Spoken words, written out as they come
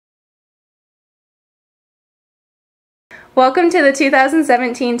Welcome to the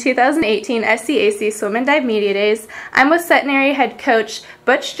 2017-2018 SCAC Swim and Dive Media Days. I'm with Centenary head coach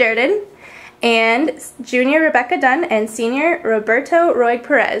Butch Jordan and junior Rebecca Dunn and senior Roberto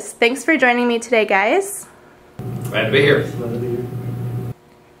Roig-Perez. Thanks for joining me today, guys. Glad to be here.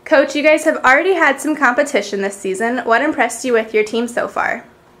 Coach, you guys have already had some competition this season. What impressed you with your team so far?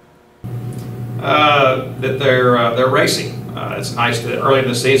 That they're racing. It's nice that early in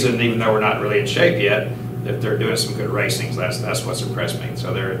the season, even though we're not really in shape yet, that they're doing some good racing. That's what's impressed me.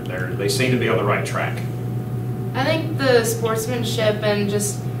 So they seem to be on the right track. I think the sportsmanship and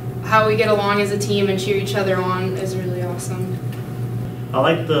just how we get along as a team and cheer each other on is really awesome. I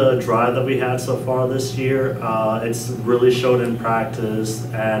like the drive that we had so far this year. It's really showed in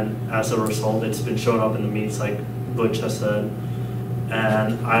practice, and as a result, it's been showing up in the meets, like Butch has said.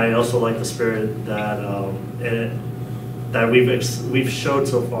 And I also like the spirit that we've showed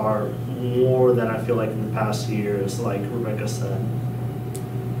so far, more than I feel like in the past years, like Rebecca said.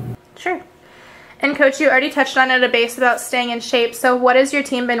 Sure. And Coach, you already touched on it a base about staying in shape, so what has your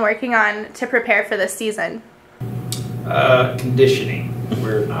team been working on to prepare for this season? Conditioning.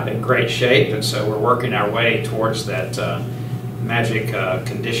 We're not in great shape, and so we're working our way towards that magic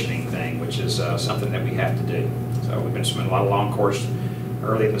conditioning thing, which is something that we have to do. So we've been swimming a lot of long course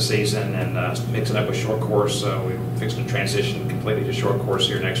early in the season and mixing up with short course, so we're fixing to transition completely to short course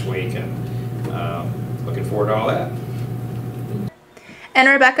here next week, and looking forward to all that. And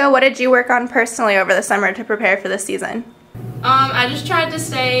Rebecca, what did you work on personally over the summer to prepare for this season? I just tried to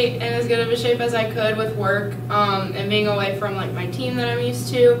stay in as good of a shape as I could with work and being away from like my team that I'm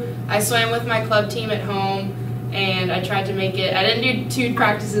used to. I swam with my club team at home, and I tried to make it. I didn't do 2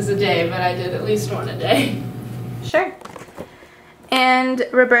 practices a day, but I did at least 1 a day. Sure. And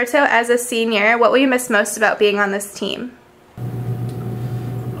Roberto, as a senior, what will you miss most about being on this team?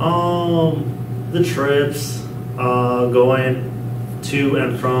 The trips, going to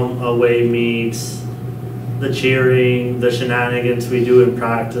and from away meets, the cheering, the shenanigans we do in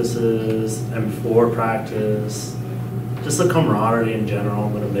practices and before practice, just the camaraderie in general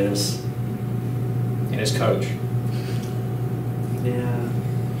I'm going to miss. And his coach. Yeah.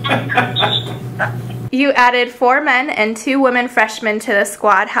 You added 4 men and 2 women freshmen to the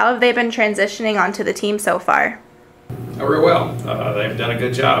squad. How have they been transitioning onto the team so far? Oh, real well. They've done a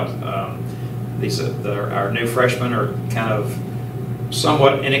good job. Our new freshmen are kind of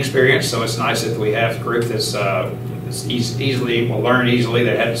somewhat inexperienced, so it's nice that we have a group that's will learn easily.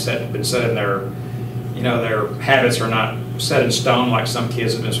 They hadn't been set in their habits are not set in stone like some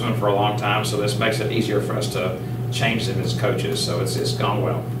kids have been swimming for a long time. So this makes it easier for us to change them as coaches. So it's gone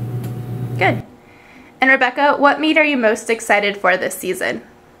well. Good. And Rebecca, what meet are you most excited for this season?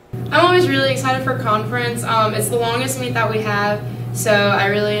 I'm always really excited for conference. It's the longest meet that we have, so I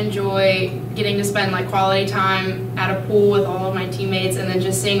really enjoy getting to spend like quality time at a pool with all of my teammates, and then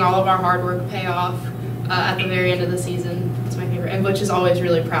just seeing all of our hard work pay off at the very end of the season. It's my favorite, and Butch is always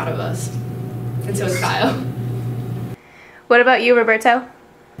really proud of us, and so is Kyle. What about you, Roberto?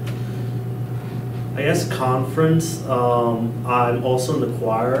 I guess conference, I'm also in the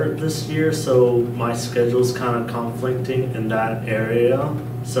choir this year, so my schedule's kind of conflicting in that area.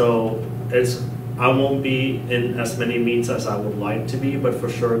 So I won't be in as many meets as I would like to be, but for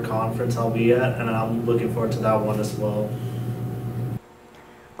sure conference I'll be at, and I'm looking forward to that one as well.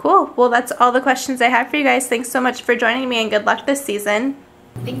 Cool. Well, that's all the questions I have for you guys. Thanks so much for joining me, and good luck this season.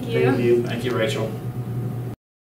 Thank you. Thank you. Thank you, Rachel.